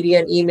social media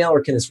and email,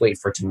 or can this wait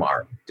for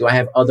tomorrow? Do I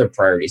have other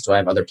priorities? Do I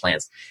have other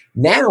plans?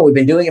 Now, we've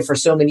been doing it for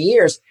so many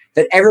years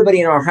that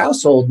everybody in our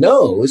household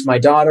knows, my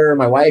daughter,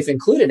 my wife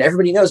included,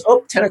 everybody knows,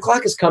 10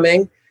 o'clock is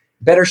coming,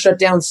 better shut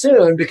down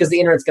soon because the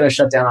internet's going to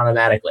shut down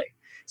automatically.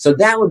 So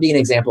that would be an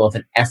example of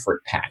an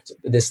effort pact,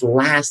 this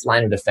last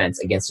line of defense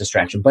against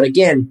distraction. But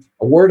again,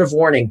 a word of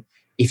warning,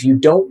 if you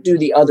don't do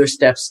the other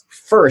steps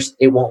first,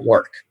 it won't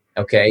work.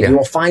 Okay. Yeah. You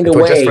will find a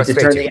way to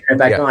turn the internet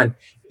back on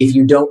if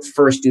you don't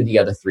first do the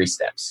other 3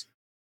 steps.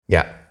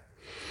 Yeah.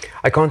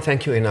 I can't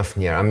thank you enough,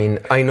 Nir. I mean,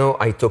 I know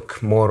I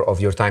took more of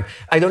your time.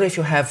 I don't know if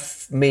you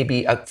have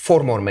maybe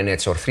 4 more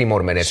minutes or 3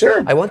 more minutes.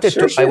 Sure. I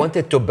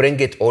wanted to bring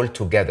it all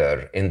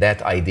together in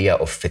that idea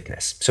of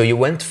fitness. So you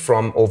went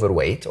from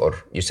overweight, or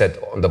you said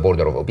on the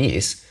border of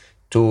obese,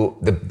 to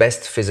the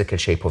best physical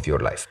shape of your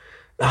life.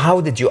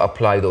 How did you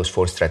apply those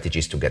 4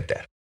 strategies to get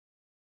there?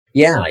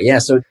 Yeah.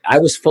 So I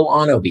was full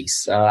on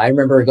obese. I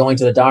remember going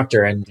to the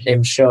doctor and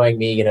him showing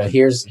me,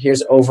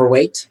 here's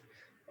overweight.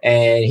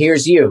 And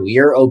here's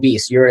you're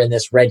obese. You're in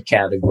this red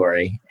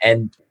category.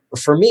 And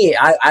for me,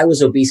 I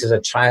was obese as a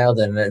child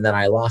and then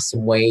I lost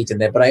some weight.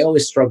 But I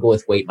always struggle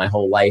with weight my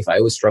whole life. I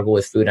always struggle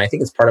with food. And I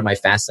think it's part of my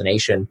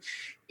fascination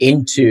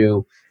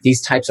into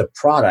these types of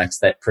products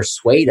that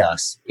persuade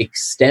us. It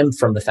stemmed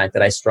from the fact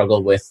that I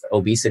struggled with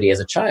obesity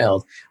as a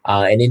child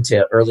and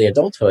into early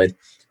adulthood,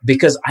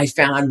 because I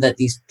found that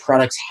these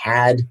products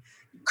had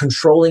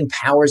controlling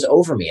powers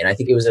over me. And I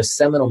think it was a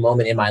seminal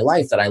moment in my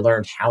life that I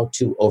learned how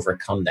to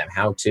overcome them,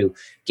 how to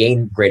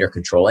gain greater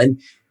control. And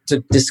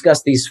to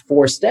discuss these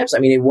 4 steps, I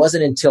mean, it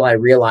wasn't until I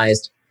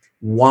realized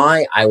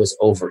why I was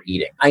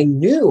overeating. I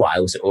knew I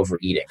was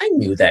overeating. I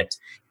knew that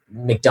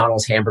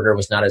McDonald's hamburger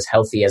was not as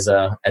healthy as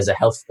a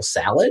healthful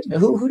salad.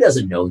 Who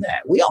doesn't know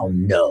that? We all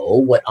know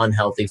what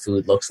unhealthy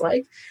food looks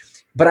like,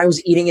 but I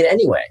was eating it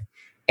anyway.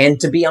 And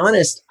to be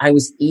honest, I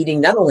was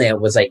eating, not only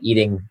was I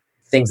eating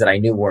things that I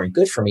knew weren't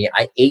good for me,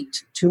 I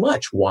ate too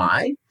much.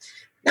 Why?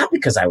 Not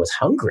because I was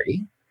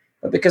hungry,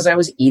 but because I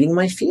was eating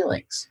my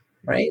feelings,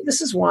 right?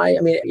 This is why, I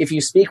mean, if you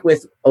speak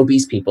with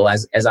obese people,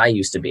 as I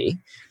used to be,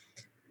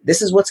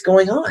 this is what's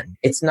going on.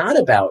 It's not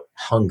about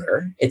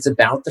hunger. It's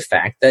about the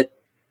fact that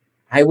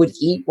I would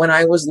eat when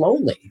I was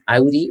lonely.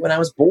 I would eat when I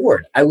was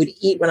bored. I would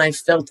eat when I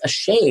felt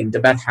ashamed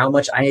about how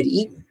much I had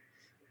eaten.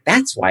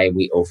 That's why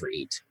we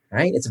overeat.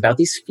 Right? It's about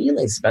these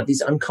feelings, about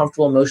these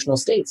uncomfortable emotional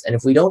states. And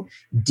if we don't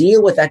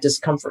deal with that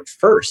discomfort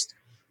first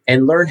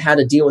and learn how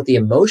to deal with the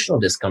emotional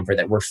discomfort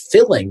that we're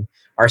filling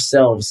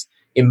ourselves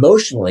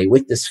emotionally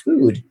with this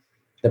food,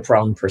 the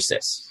problem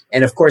persists.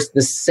 And of course,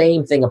 the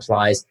same thing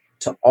applies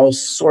to all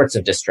sorts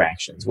of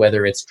distractions,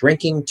 whether it's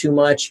drinking too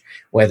much,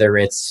 whether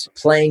it's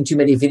playing too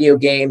many video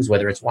games,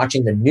 whether it's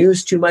watching the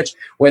news too much,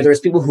 whether it's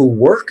people who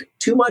work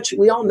too much.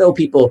 We all know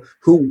people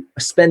who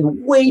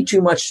spend way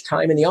too much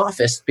time in the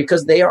office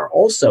because they are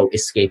also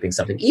escaping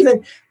something.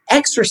 Even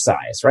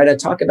exercise, right? I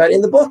talk about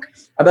in the book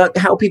about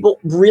how people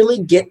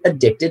really get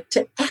addicted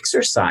to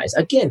exercise,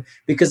 again,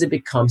 because it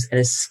becomes an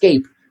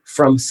escape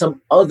from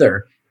some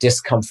other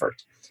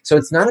discomfort. So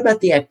it's not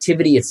about the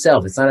activity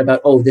itself. It's not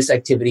about, oh, this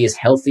activity is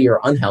healthy or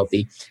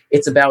unhealthy.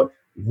 It's about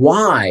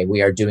why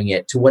we are doing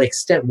it, to what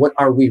extent, what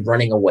are we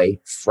running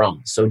away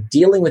from? So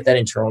dealing with that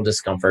internal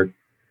discomfort,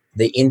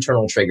 the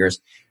internal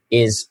triggers,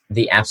 is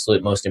the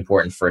absolute most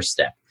important first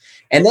step.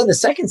 And then the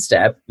second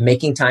step,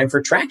 making time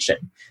for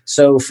traction.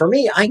 So for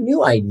me, I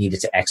knew I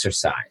needed to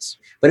exercise,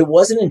 but it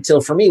wasn't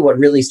until, for me, what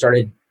really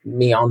started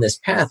me on this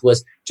path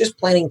was just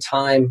planning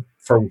time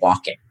for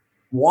walking.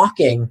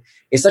 Walking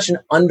is such an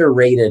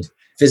underrated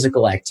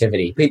physical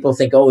activity. People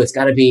think, oh, it's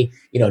got to be,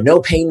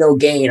 no pain, no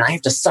gain. I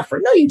have to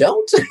suffer. No, you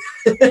don't.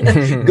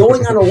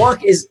 Going on a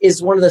walk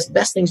is one of the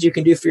best things you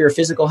can do for your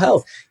physical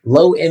health.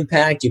 Low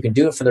impact. You can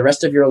do it for the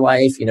rest of your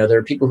life. There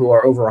are people who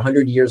are over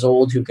 100 years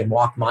old who can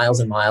walk miles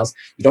and miles.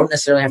 You don't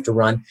necessarily have to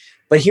run.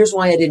 But here's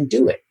why I didn't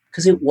do it,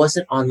 because it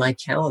wasn't on my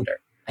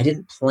calendar. I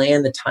didn't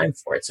plan the time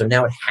for it. So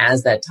now it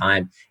has that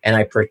time, and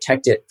I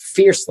protect it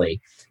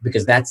fiercely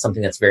because that's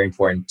something that's very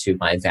important to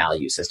my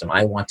value system.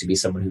 I want to be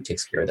someone who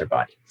takes care of their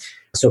body.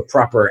 So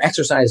proper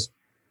exercise,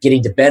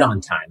 getting to bed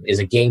on time is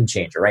a game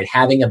changer, right?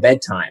 Having a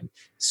bedtime,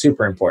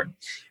 super important.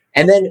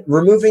 And then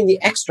removing the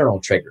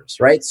external triggers,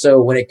 right?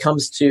 So when it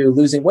comes to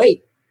losing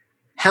weight,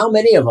 how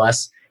many of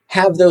us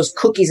have those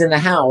cookies in the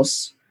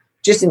house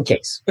just in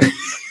case?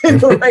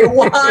 Right?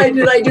 Why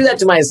did I do that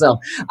to myself?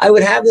 I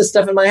would have this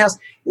stuff in my house.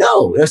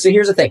 No. So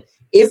here's the thing.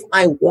 If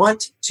I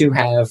want to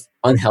have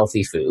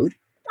unhealthy food,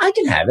 I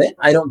can have it.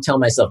 I don't tell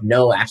myself,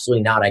 no,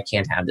 absolutely not. I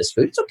can't have this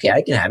food. It's okay.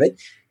 I can have it,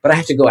 but I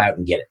have to go out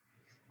and get it.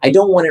 I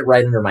don't want it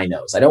right under my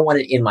nose. I don't want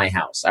it in my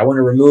house. I want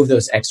to remove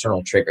those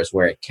external triggers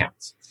where it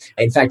counts.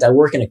 In fact, I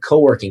work in a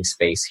co-working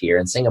space here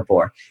in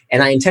Singapore,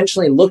 and I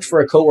intentionally looked for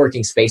a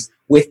co-working space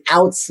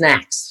without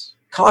snacks.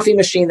 Coffee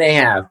machine they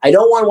have. I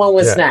don't want one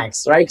with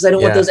snacks, right? Because I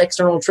don't want those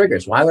external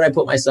triggers. Why would I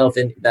put myself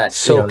in that,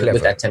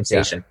 with that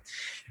temptation? Yeah.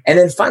 And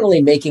then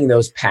finally, making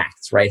those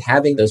pacts, right?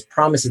 Having those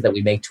promises that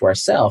we make to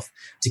ourselves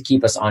to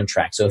keep us on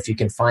track. So if you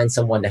can find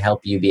someone to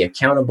help you be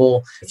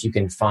accountable, if you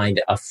can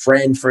find a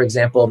friend, for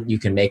example, you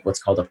can make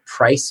what's called a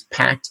price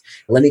pact.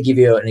 Let me give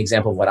you an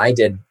example of what I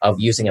did of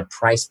using a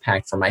price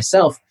pact for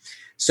myself.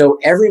 So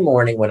every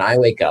morning when I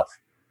wake up,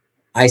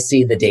 I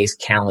see the day's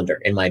calendar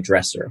in my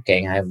dresser.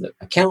 Okay, I have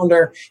a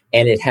calendar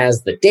and it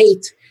has the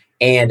date.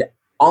 And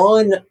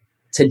on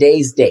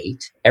today's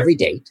date, every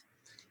date,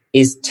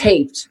 is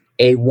taped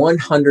a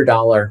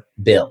 $100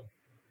 bill,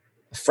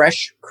 a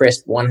fresh,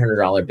 crisp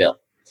 $100 bill.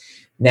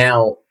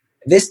 Now,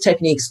 this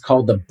technique is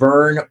called the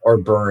burn or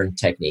burn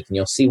technique, and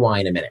you'll see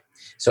why in a minute.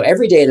 So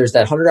every day there's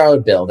that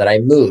 $100 bill that I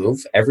move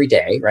every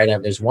day, right?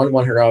 There's one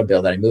 $100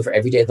 bill that I move for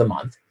every day of the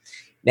month.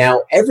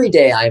 Now, every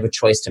day I have a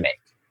choice to make.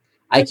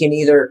 I can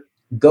either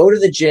go to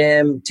the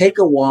gym, take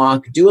a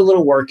walk, do a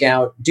little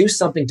workout, do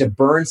something to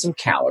burn some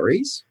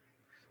calories,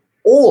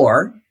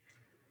 or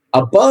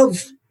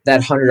above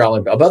that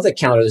 $100 bill, above the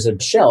counter, there's a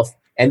shelf,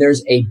 and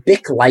there's a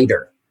Bic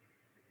lighter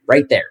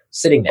right there,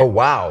 sitting there. Oh,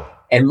 wow.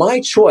 And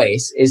my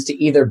choice is to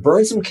either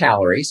burn some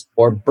calories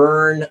or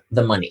burn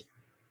the money.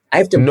 I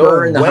have to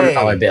burn the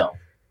 $100 bill.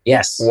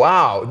 Yes.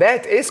 Wow,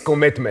 that is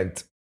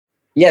commitment.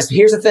 Yes,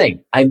 here's the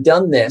thing. I've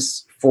done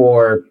this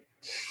for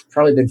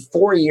probably been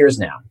 4 years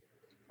now.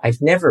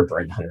 I've never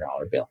burned a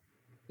 $100 bill.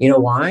 You know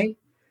why?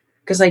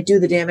 Because I do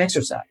the damn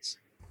exercise.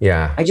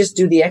 Yeah. I just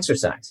do the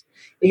exercise.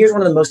 Here's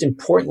one of the most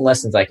important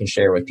lessons I can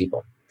share with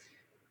people.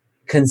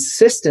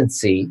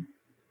 Consistency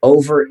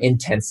over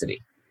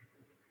intensity.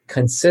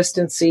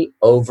 Consistency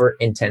over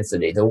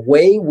intensity. The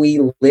way we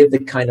live the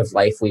kind of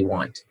life we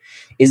want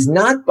is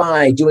not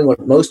by doing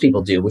what most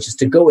people do, which is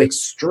to go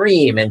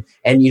extreme and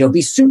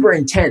be super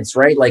intense,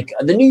 right? Like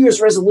the New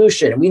Year's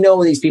resolution. And we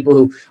know these people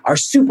who are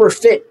super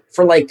fit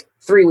for like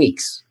 3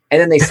 weeks and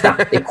then they stop,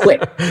 they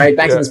quit, right?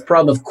 Back to this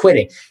problem of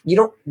quitting. You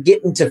don't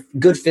get into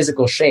good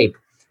physical shape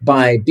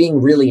by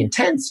being really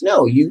intense.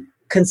 No, you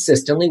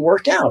consistently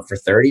work out for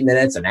 30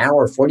 minutes, an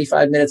hour,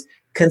 45 minutes,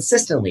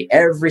 consistently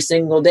every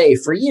single day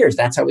for years.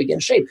 That's how we get in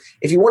shape.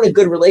 If you want a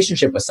good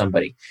relationship with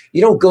somebody,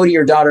 you don't go to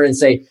your daughter and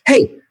say,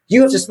 hey,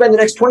 you have to spend the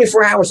next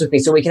 24 hours with me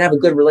so we can have a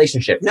good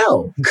relationship.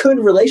 No, good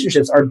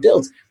relationships are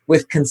built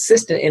with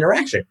consistent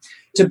interaction.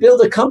 To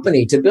build a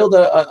company, to build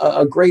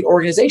a great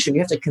organization,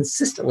 you have to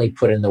consistently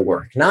put in the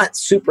work, not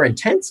super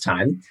intense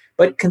time,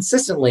 but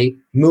consistently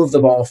move the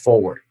ball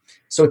forward.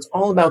 So it's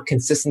all about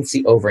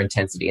consistency over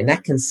intensity. And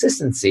that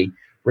consistency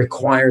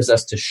requires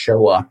us to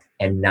show up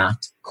and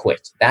not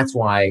quit. That's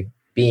why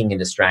being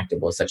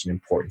indistractable is such an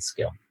important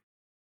skill.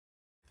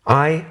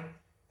 I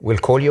will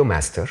call you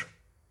master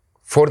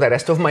for the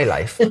rest of my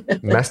life,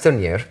 Master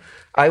Nir.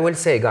 I will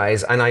say,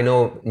 guys, and I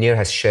know Nir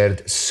has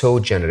shared so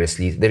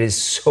generously, there is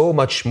so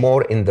much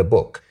more in the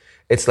book.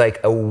 It's like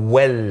a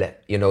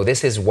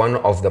this is one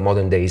of the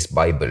modern days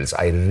Bibles.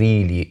 I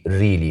really,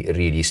 really,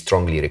 really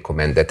strongly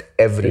recommend that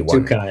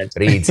everyone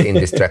reads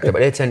Indistractable.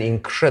 It's an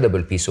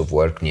incredible piece of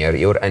work, Nir.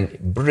 You're a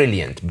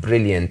brilliant,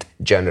 brilliant,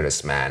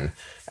 generous man.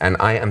 And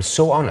I am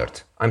so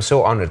honored. I'm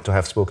so honored to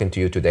have spoken to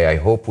you today. I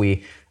hope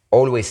we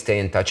always stay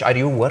in touch. Are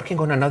you working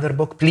on another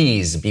book?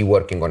 Please be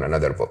working on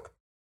another book.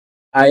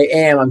 I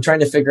am. I'm trying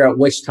to figure out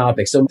which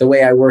topic. So the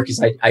way I work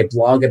is I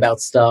blog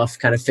about stuff,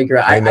 kind of figure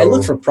out, I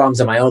look for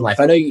problems in my own life.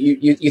 I know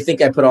you think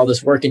I put all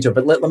this work into it,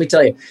 but let me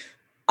tell you,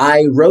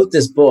 I wrote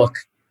this book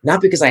not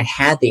because I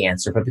had the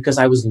answer, but because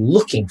I was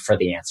looking for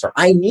the answer.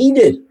 I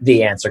needed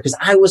the answer because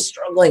I was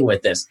struggling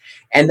with this.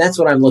 And that's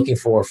what I'm looking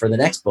for the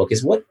next book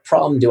is what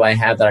problem do I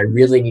have that I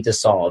really need to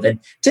solve? And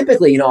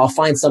typically, I'll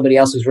find somebody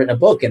else who's written a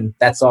book and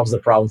that solves the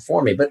problem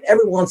for me. But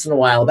every once in a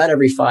while, about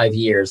every 5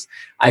 years,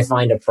 I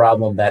find a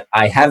problem that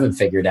I haven't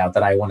figured out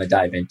that I want to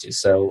dive into.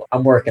 So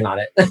I'm working on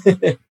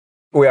it.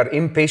 We are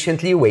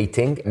impatiently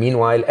waiting.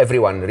 Meanwhile,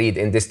 everyone read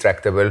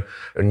Indistractable.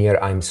 Nir,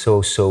 I'm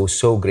so, so,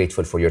 so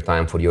grateful for your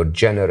time, for your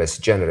generous,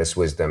 generous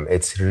wisdom.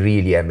 It's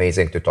really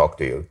amazing to talk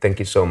to you. Thank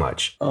you so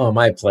much. Oh,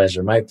 my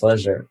pleasure. My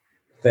pleasure.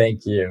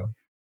 Thank you.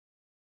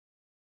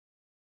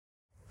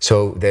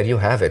 So there you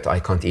have it. I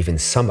can't even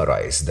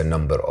summarize the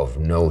number of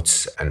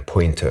notes and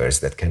pointers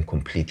that can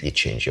completely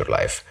change your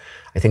life.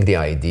 I think the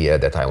idea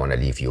that I want to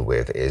leave you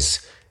with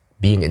is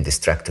being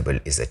indistractable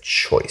is a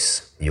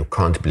choice. You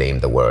can't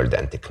blame the world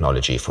and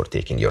technology for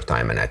taking your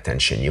time and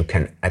attention. You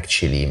can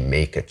actually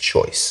make a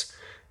choice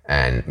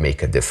and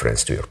make a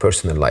difference to your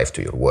personal life,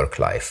 to your work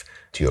life,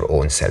 to your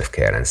own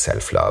self-care and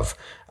self-love.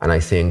 And I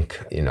think,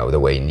 the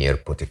way Nir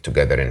put it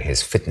together in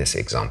his fitness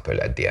example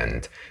at the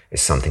end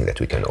is something that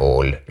we can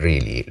all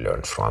really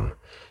learn from.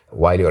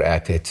 While you're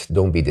at it,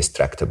 don't be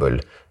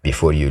distractible.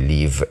 Before you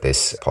leave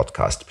this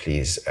podcast,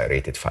 please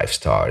rate it 5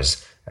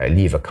 stars.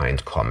 Leave a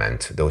kind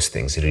comment. Those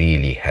things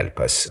really help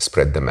us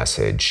spread the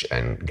message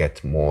and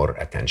get more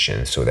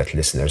attention so that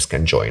listeners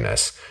can join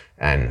us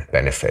and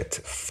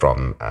benefit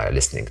from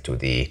listening to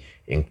the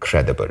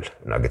incredible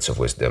nuggets of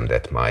wisdom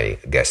that my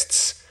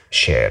guests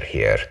share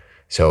here.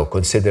 So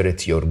consider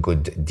it your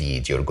good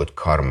deed, your good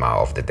karma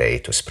of the day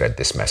to spread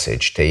this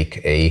message. Take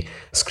a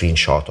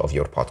screenshot of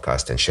your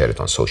podcast and share it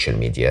on social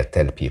media.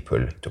 Tell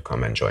people to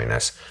come and join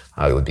us.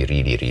 I would be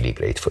really, really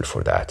grateful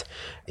for that.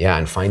 Yeah,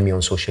 and find me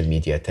on social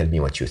media. Tell me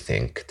what you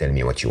think. Tell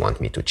me what you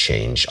want me to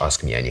change.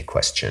 Ask me any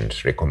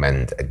questions.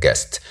 Recommend a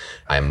guest.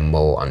 I'm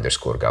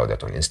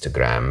Mo_Gaudat on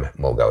Instagram,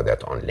 Mo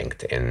Gaudat on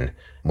LinkedIn,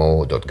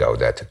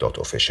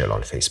 mo.gaudat.official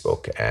on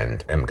Facebook,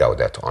 and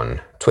mgaudat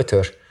on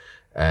Twitter.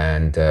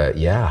 And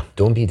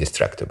don't be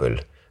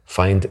distractible.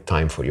 Find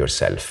time for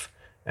yourself.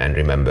 And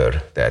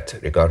remember that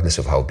regardless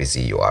of how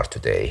busy you are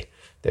today,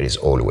 there is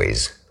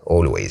always,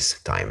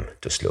 always time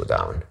to slow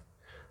down.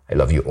 I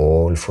love you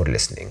all for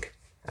listening,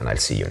 and I'll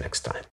see you next time.